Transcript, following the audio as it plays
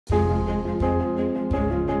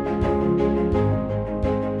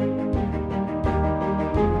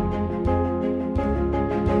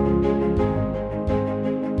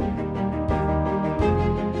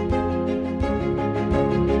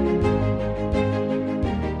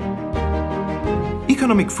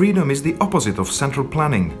Economic freedom is the opposite of central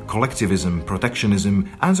planning, collectivism, protectionism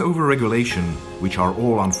and overregulation, which are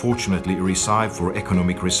all unfortunately a recipe for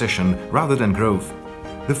economic recession rather than growth.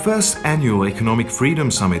 The first annual Economic Freedom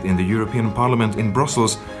Summit in the European Parliament in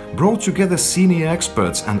Brussels brought together senior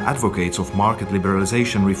experts and advocates of market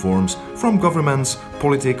liberalization reforms from governments,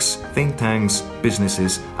 politics, think tanks,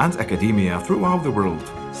 businesses and academia throughout the world.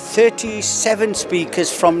 37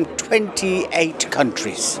 speakers from 28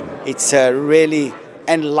 countries. It's a really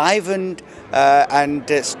enlivened and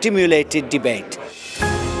stimulated debate.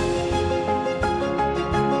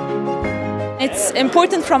 It's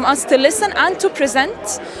important from us to listen and to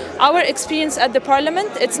present our experience at the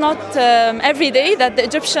Parliament. It's not every day that the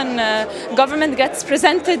Egyptian government gets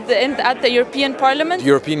presented at the European Parliament. The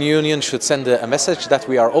European Union should send a message that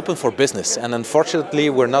we are open for business, and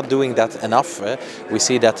unfortunately we're not doing that enough. We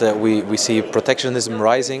see that we see protectionism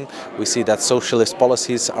rising, we see that socialist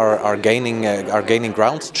policies are gaining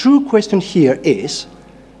ground. The true question here is,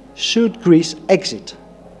 should Greece exit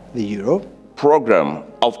the euro? Program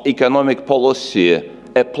of economic policy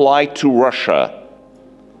applied to Russia.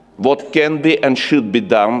 What can be and should be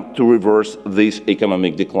done to reverse this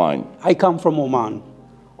economic decline? I come from Oman.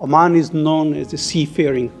 Oman is known as a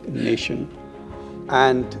seafaring nation,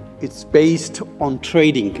 and it's based on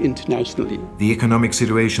trading internationally. The economic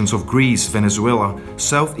situations of Greece, Venezuela,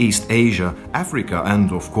 Southeast Asia, Africa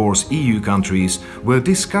and, of course, EU countries were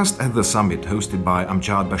discussed at the summit hosted by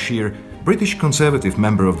Amjad Bashir, British Conservative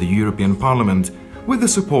member of the European Parliament, with the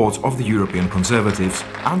support of the European Conservatives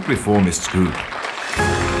and Reformists group.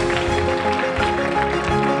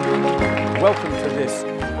 Welcome to this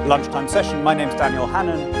lunchtime session. My name's Daniel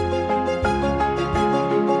Hannan.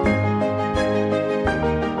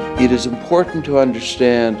 It is important to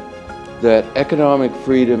understand that economic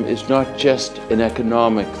freedom is not just an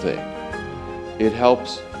economic thing. It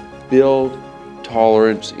helps build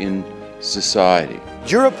tolerance in society.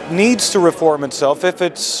 Europe needs to reform itself if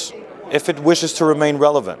it wishes to remain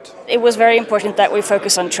relevant. It was very important that we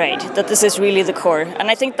focus on trade, that this is really the core. And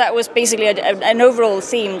I think that was basically an overall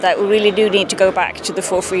theme that we really do need to go back to the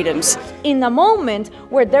four freedoms. In a moment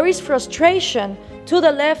where there is frustration to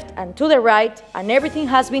the left and to the right, and everything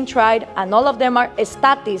has been tried, and all of them are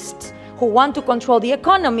statists who want to control the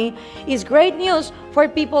economy, is great news for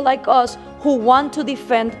people like us who want to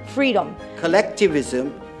defend freedom.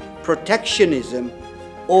 Collectivism, protectionism,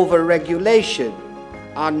 overregulation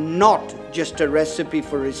are not just a recipe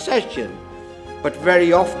for recession, but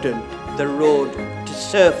very often the road to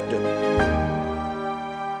serfdom.